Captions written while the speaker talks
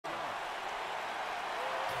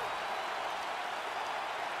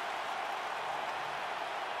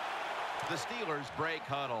The Steelers break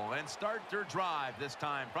huddle and start their drive this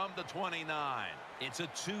time from the 29. It's a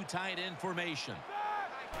two tight end formation.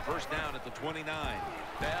 First down at the 29.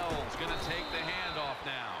 Bell's going to take the handoff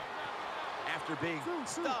now. After being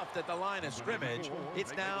stuffed at the line of scrimmage,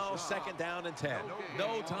 it's now second down and 10.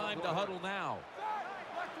 No time to huddle now.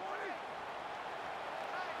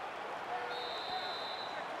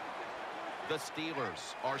 The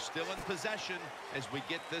Steelers are still in possession as we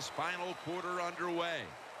get this final quarter underway.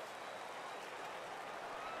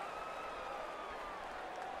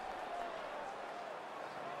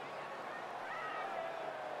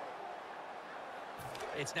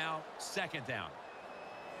 It's now second down.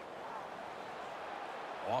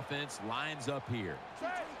 Offense lines up here.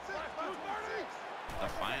 The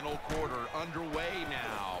final quarter underway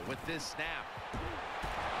now with this snap.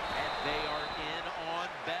 And they are in on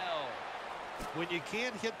Bell. When you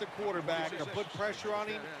can't hit the quarterback or put pressure on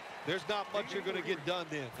him, there's not much you're going to get done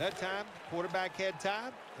then. That time, quarterback had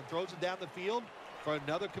time and throws it down the field for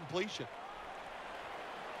another completion.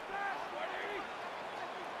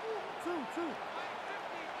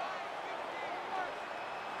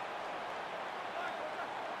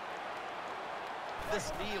 The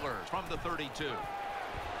Steelers from the 32.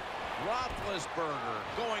 Roethlisberger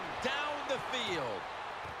going down the field.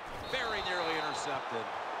 Very nearly intercepted.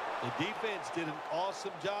 The defense did an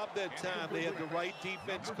awesome job that time. They had the right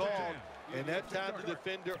defense called, and that time the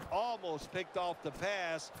defender almost picked off the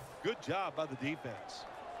pass. Good job by the defense.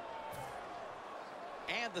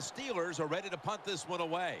 And the Steelers are ready to punt this one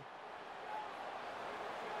away.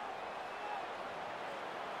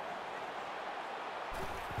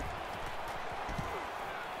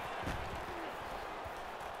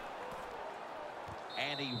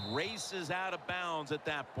 And he races out of bounds at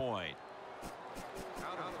that point.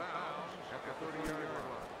 Out of bounds at the 30-yard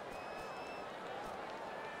line.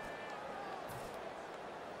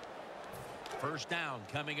 First down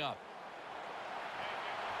coming up.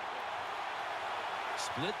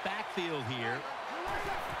 Split backfield here.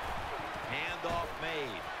 Handoff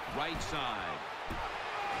made. Right side.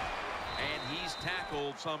 And he's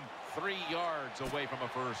tackled some 3 yards away from a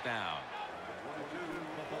first down.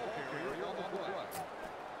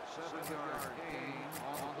 7-yard gain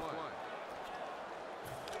on the play.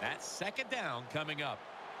 That's second down coming up.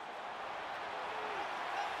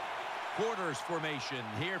 Quarters formation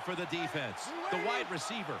here for the defense. The wide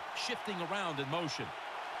receiver shifting around in motion.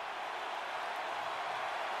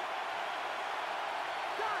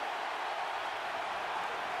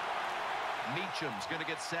 Meacham's going to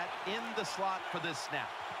get set in the slot for this snap.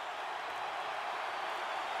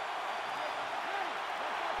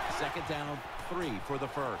 Second down, 3 for the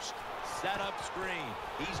first. Set up screen.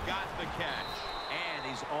 He's got the catch. And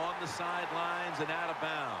he's on the sidelines and out of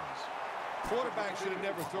bounds. Quarterback should have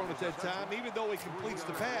never thrown at that time. Even though he completes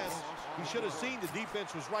the pass, he should have seen the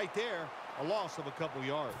defense was right there. A loss of a couple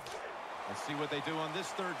yards. Let's see what they do on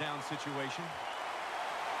this third down situation.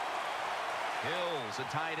 Hill's a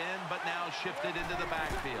tight end, but now shifted into the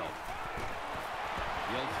backfield.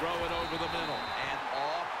 He'll throw it over the middle and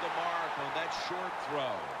off the mark on that short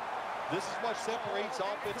throw. This is what separates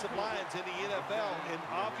offensive lines in the NFL in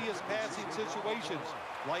obvious passing situations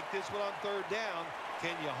like this one on third down.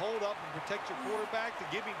 Can you hold up and protect your quarterback to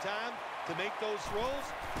give him time to make those throws?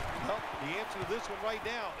 Well, the answer to this one right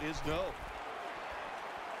now is no.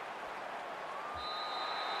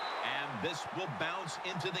 And this will bounce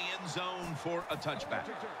into the end zone for a touchback.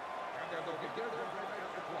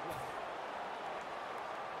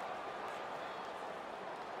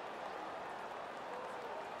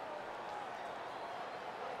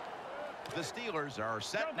 The Steelers are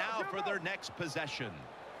set now for their next possession.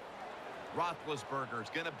 Roethlisberger's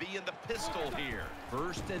going to be in the pistol here.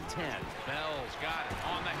 First and 10. Bell's got it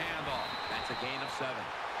on the handoff. That's a gain of 7.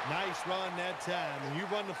 Nice run that time. When you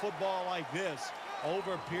run the football like this,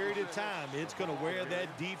 over a period of time, it's going to wear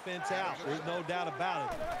that defense out. There's no doubt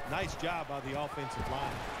about it. Nice job by the offensive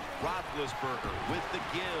line. Roethlisberger with the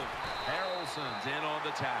give. Harrelson's in on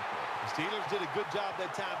the tackle. The Steelers did a good job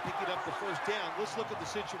that time picking up the first down. Let's look at the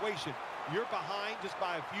situation. You're behind just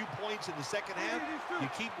by a few points in the second half. You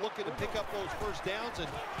keep looking to pick up those first downs, and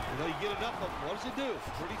you get enough of them. What does it do?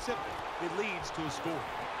 Pretty simple. It leads to a score.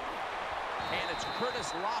 And it's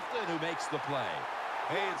Curtis Lofton who makes the play.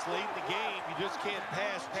 Hey, it's late in the game. You just can't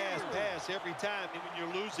pass every time when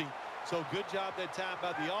you're losing. So good job that time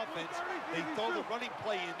by the offense. They throw the running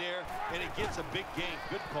play in there, and it gets a big gain.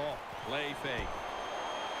 Good call. Play fake.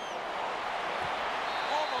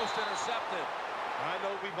 Almost intercepted. I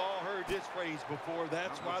know we've all heard this phrase before.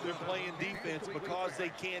 That's why they're playing defense, because they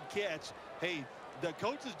can't catch. Hey, the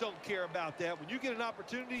coaches don't care about that. When you get an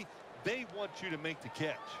opportunity, they want you to make the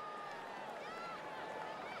catch.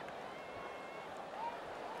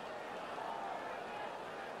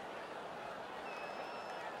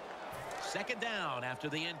 Second down after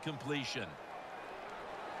the incompletion.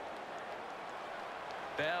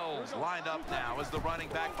 Bell's lined up now as the running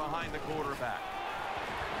back behind the quarterback.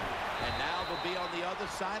 And now they'll be on the other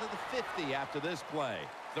side of the 50 after this play.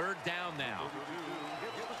 Third down now.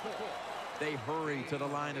 They hurry to the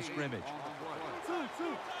line of scrimmage.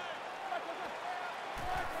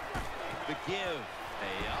 The give.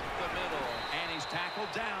 Up the middle. And he's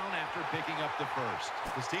tackled down after picking up the first.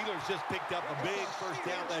 The Steelers just picked up a big first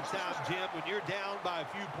down that time, Jim. When you're down by a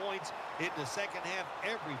few points in the second half,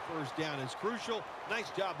 every first down is crucial. Nice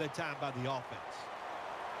job that time by the offense.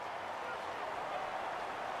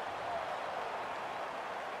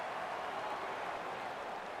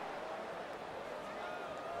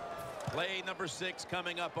 Play number 6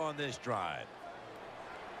 coming up on this drive.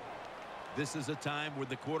 This is a time where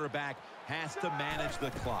the quarterback has to manage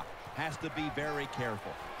the clock, has to be very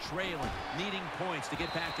careful, trailing, needing points to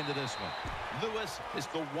get back into this one. Lewis is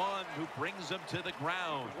the one who brings him to the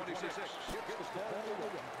ground. 26.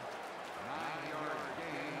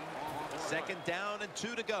 Second down and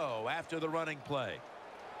 2 to go after the running play.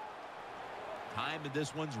 Time in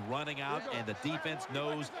this one's running out, and the defense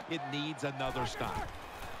knows it needs another stop.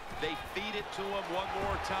 They feed it to him one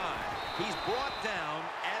more time. He's brought down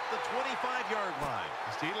at the 25-yard line.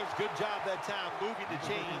 The Steelers, good job that time moving the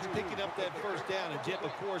chains, picking up that first down. And, Jim,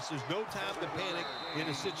 of course, there's no time to panic in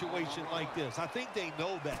a situation like this. I think they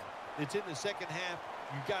know that. It's in the second half.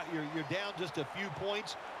 You're down just a few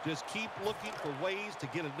points. Just keep looking for ways to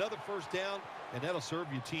get another first down, and that'll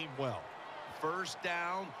serve your team well. First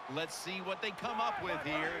down. Let's see what they come up with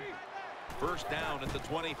here. First down at the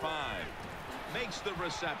 25. Makes the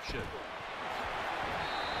reception.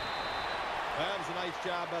 That was a nice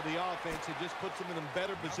job by the offense. It just puts them in a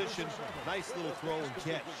better position. Nice little throw and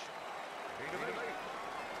catch.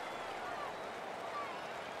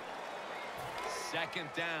 Second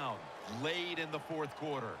down, late in the fourth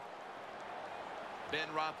quarter. Ben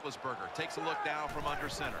Roethlisberger takes a look now from under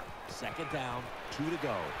center. Second down, 2 to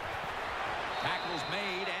go. Tackle's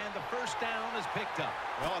made, and the first down is picked up.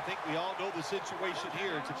 Well, I think we all know the situation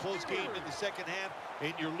here. It's a close game in the second half,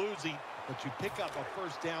 and you're losing, but you pick up a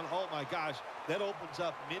first down. Oh, my gosh, that opens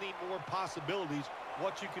up many more possibilities,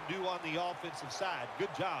 what you can do on the offensive side.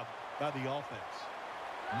 Good job by the offense.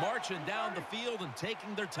 Marching down the field and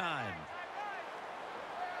taking their time.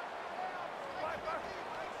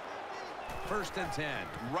 First and 10.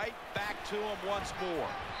 Right back to him once more.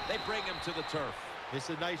 They bring him to the turf. It's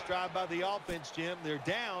a nice drive by the offense, Jim. They're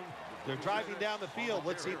down. They're driving down the field.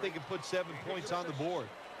 Let's see if they can put 7 points on the board.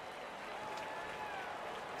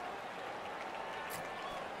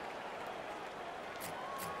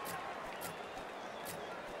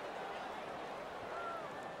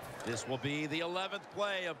 This will be the 11th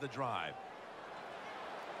play of the drive.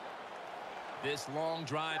 This long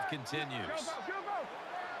drive continues.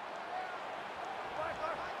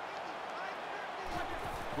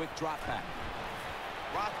 Quick drop back.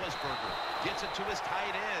 Roethlisberger gets it to his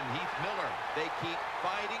tight end, Heath Miller. They keep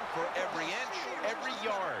fighting for every inch, every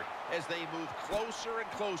yard as they move closer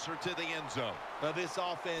and closer to the end zone. Now, this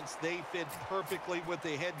offense, they fit perfectly with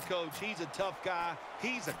the head coach. He's a tough guy.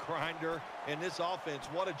 He's a grinder. And this offense,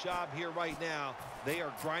 what a job here right now. They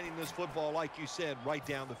are grinding this football, like you said, right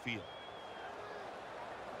down the field.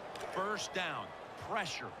 First down.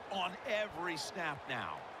 Pressure on every snap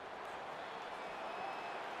now.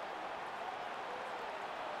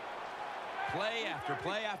 Play after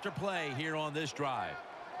play after play here on this drive.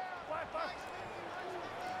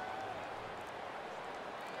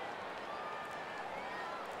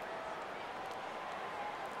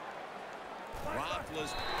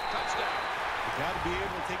 Roethlisberger, touchdown. You got to be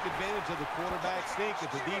able to take advantage of the quarterback sneak.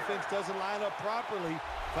 If the defense doesn't line up properly,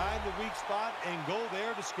 find the weak spot and go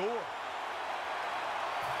there to score.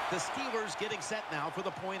 The Steelers getting set now for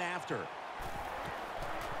the point after.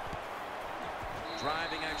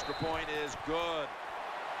 Driving extra point is good.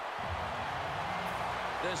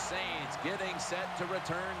 The Saints getting set to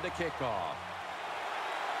return the kickoff.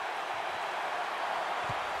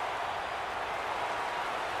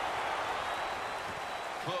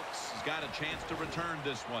 Cooks has got a chance to return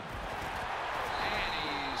this one. And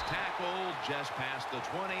he's tackled just past the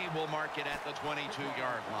 20. We'll mark it at the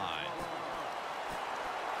 22-yard line.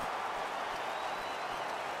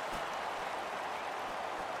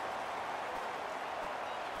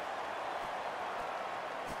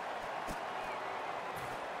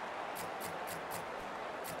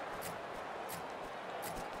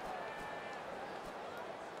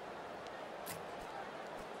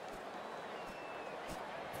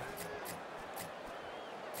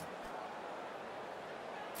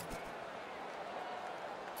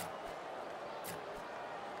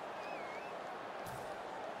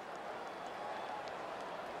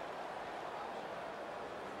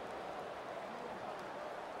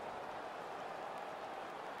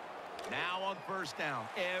 Now on first down,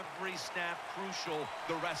 every snap crucial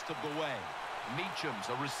the rest of the way. Meacham's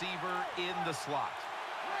a receiver in the slot.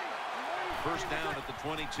 First down at the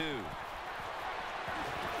 22.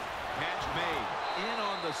 Catch made. In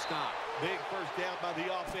on the stop. Big first down by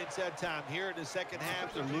the offense that time. Here in the second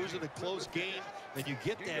half, they're losing a close game. And you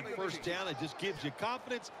get that first down, it just gives you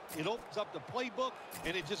confidence. It opens up the playbook,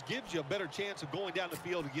 and it just gives you a better chance of going down the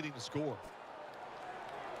field and getting the score.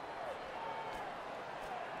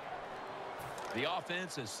 The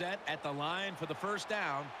offense is set at the line for the first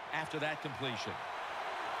down after that completion.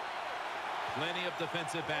 Plenty of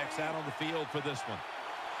defensive backs out on the field for this one.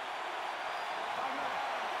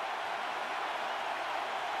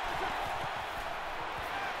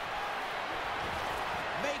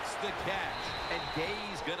 Makes the catch, and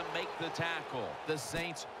Gay's going to make the tackle. The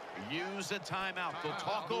Saints use a timeout. They'll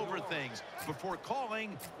talk over things before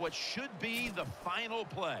calling what should be the final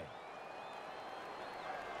play.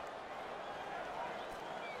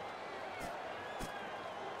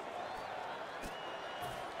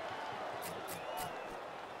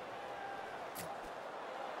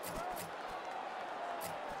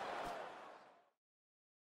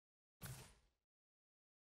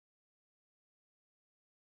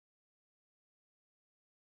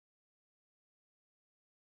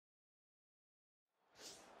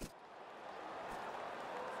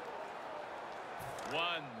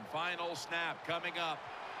 One final snap coming up.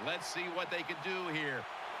 Let's see what they can do here.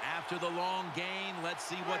 After the long gain, let's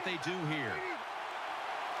see what they do here.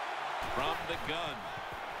 From the gun.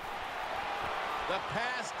 The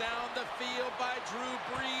pass down the field by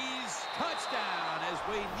Drew Brees. Touchdown as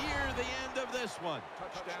we near the end of this one.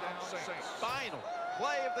 Touchdown, Saints. Final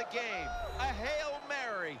play of the game. A Hail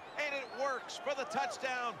Mary, and it works for the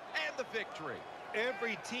touchdown and the victory.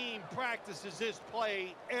 Every team practices this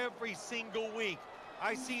play every single week.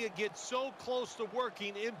 I see it get so close to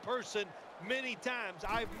working in person many times.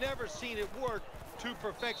 I've never seen it work to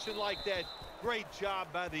perfection like that. Great job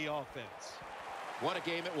by the offense. What a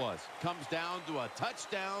game it was. Comes down to a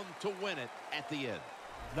touchdown to win it at the end.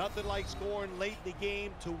 Nothing like scoring late in the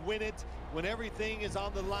game to win it. When everything is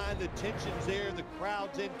on the line, the tension's there, the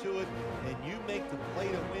crowd's into it, and you make the play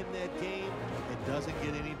to win that game, it doesn't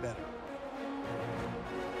get any better.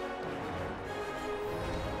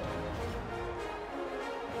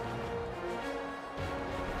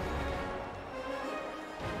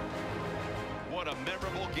 What a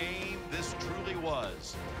memorable game this truly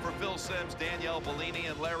was. For Phil Simms, Danielle Bellini,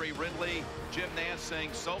 and Larry Ridley, Jim Nance saying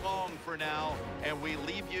so long for now, and we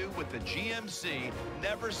leave you with the GMC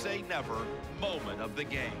Never Say Never moment of the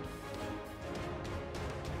game.